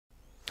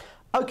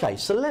Okay,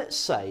 so let's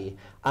say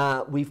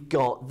we've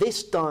got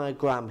this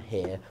diagram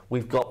here.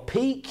 We've got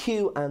P,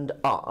 Q and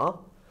R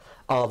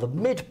are the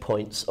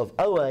midpoints of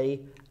OA,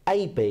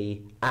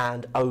 AB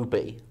and OB.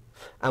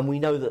 And we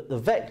know that the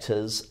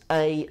vectors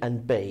A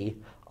and B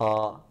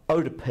are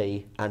O to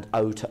P and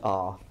O to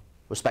R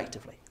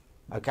respectively.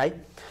 Okay,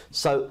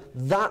 so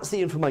that's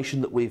the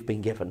information that we've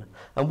been given.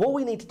 And what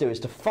we need to do is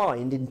to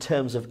find, in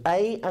terms of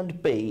A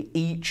and B,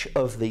 each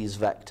of these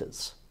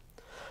vectors.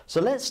 So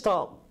let's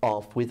start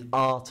off with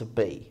R to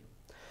B.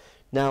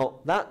 Now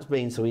that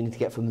means that we need to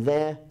get from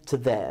there to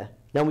there.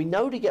 Now we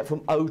know to get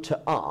from O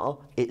to R,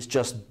 it's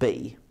just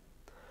B.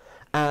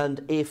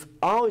 And if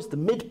R is the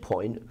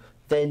midpoint,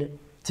 then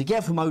to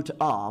get from O to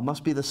R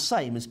must be the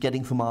same as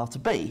getting from R to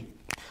B.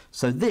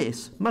 So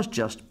this must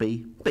just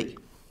be B.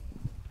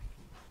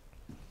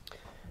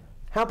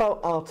 How about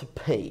R to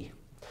P?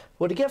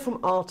 Well, to get from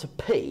R to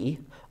P,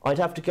 I'd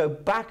have to go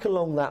back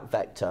along that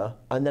vector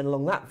and then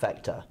along that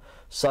vector.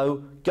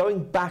 So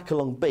going back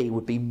along B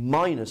would be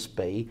minus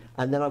B,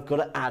 and then I've got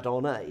to add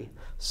on A.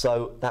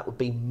 So that would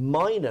be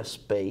minus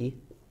B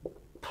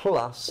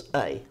plus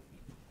A.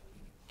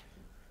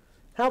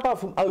 How about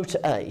from O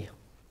to A?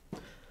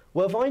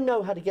 Well, if I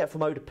know how to get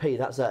from O to P,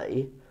 that's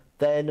A,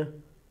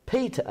 then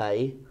P to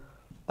A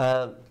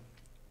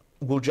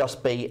will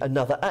just be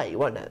another A,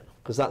 won't it?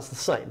 Because that's the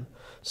same.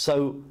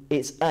 So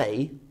it's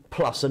A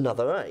plus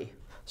another A.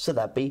 So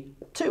that'd be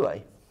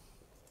 2A.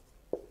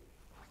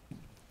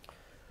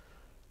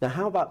 Now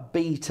how about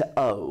B to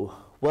O?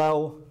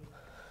 Well,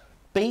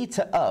 B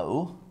to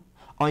O,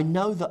 I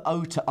know that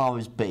O to R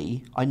is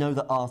B. I know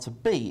that R to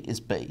B is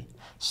B.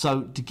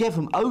 So to get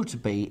from O to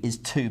B is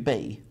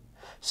 2B.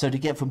 So to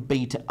get from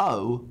B to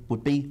O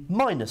would be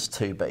minus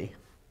 2B.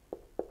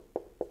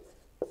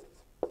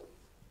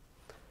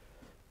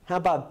 How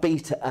about B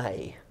to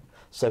A?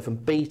 So from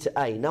B to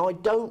A. Now I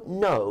don't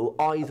know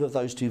either of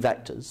those two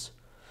vectors,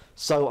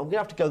 so I'm going to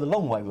have to go the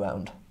long way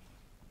round.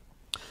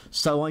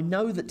 So I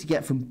know that to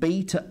get from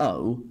B to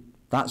O,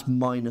 that's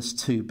minus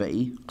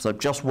 2B, because I've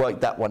just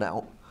worked that one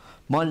out.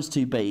 Minus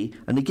 2B,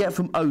 and to get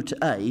from O to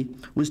A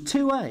was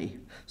 2A.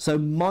 So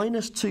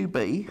minus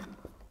 2B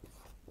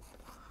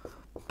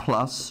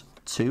plus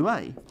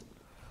 2A.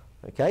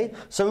 Okay,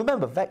 so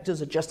remember,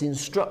 vectors are just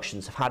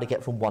instructions of how to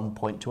get from one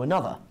point to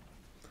another.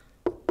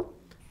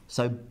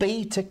 So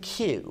B to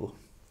Q.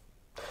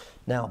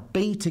 Now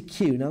B to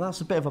Q, now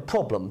that's a bit of a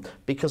problem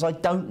because I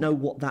don't know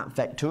what that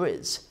vector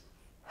is.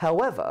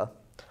 However,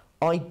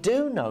 I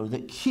do know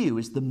that Q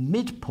is the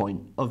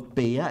midpoint of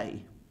BA.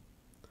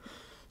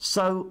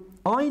 So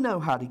I know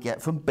how to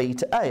get from B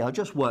to A. I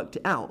just worked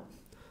it out.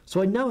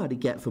 So I know how to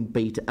get from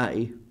B to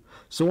A.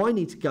 So I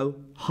need to go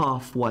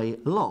halfway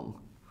along.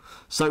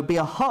 So it'd be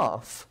a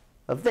half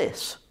of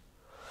this.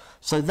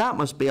 So that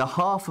must be a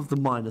half of the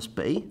minus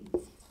B,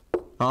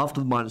 half of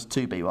the minus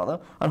 2B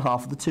rather, and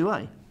half of the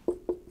 2A.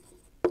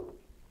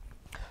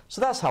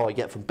 So that's how I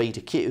get from B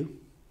to Q.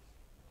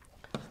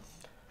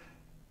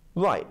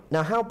 Right,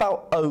 now how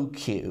about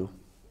OQ?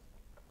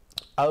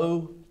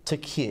 O to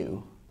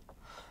Q.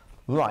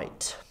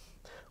 Right,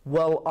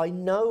 well I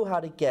know how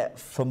to get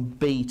from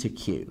B to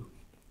Q.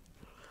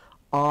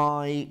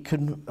 I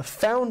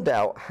found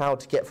out how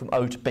to get from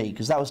O to B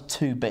because that was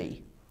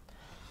 2B.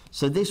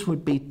 So this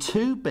would be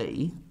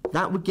 2B,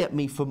 that would get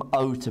me from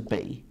O to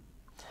B.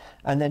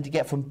 And then to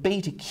get from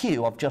B to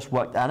Q, I've just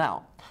worked that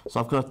out. So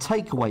I've got to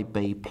take away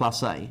B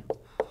plus A.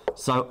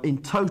 So in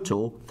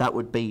total, that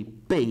would be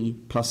B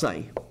plus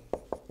A.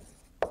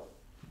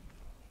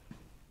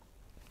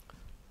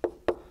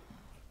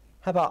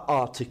 How about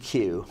R to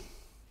Q?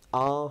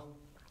 R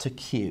to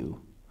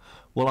Q.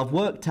 Well, I've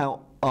worked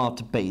out R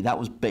to B, that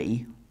was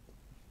B.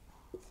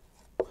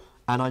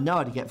 And I know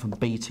how to get from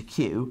B to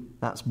Q,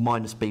 that's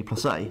minus B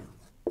plus A.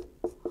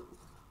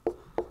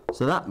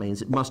 So that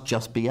means it must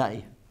just be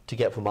A to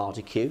get from R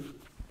to Q.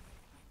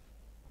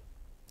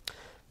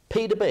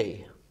 P to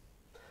B.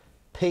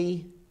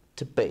 P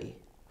to B.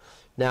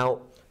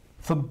 Now,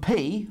 from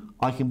P,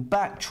 I can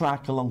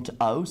backtrack along to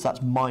O, so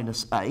that's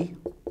minus A.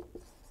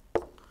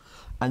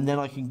 And then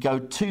I can go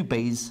 2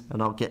 B's and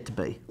I'll get to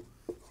B.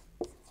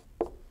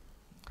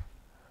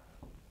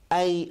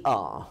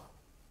 AR.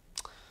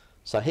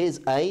 So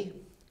here's A,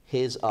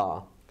 here's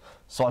R.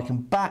 So I can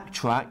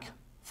backtrack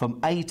from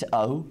A to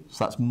O,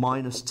 so that's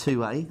minus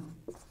 2A.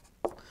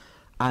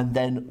 And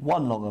then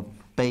one log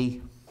of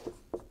B,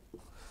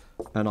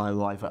 and I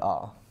arrive at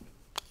R.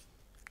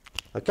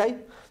 Okay,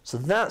 so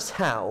that's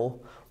how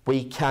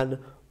we can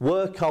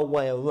work our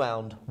way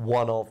around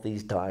one of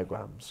these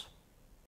diagrams.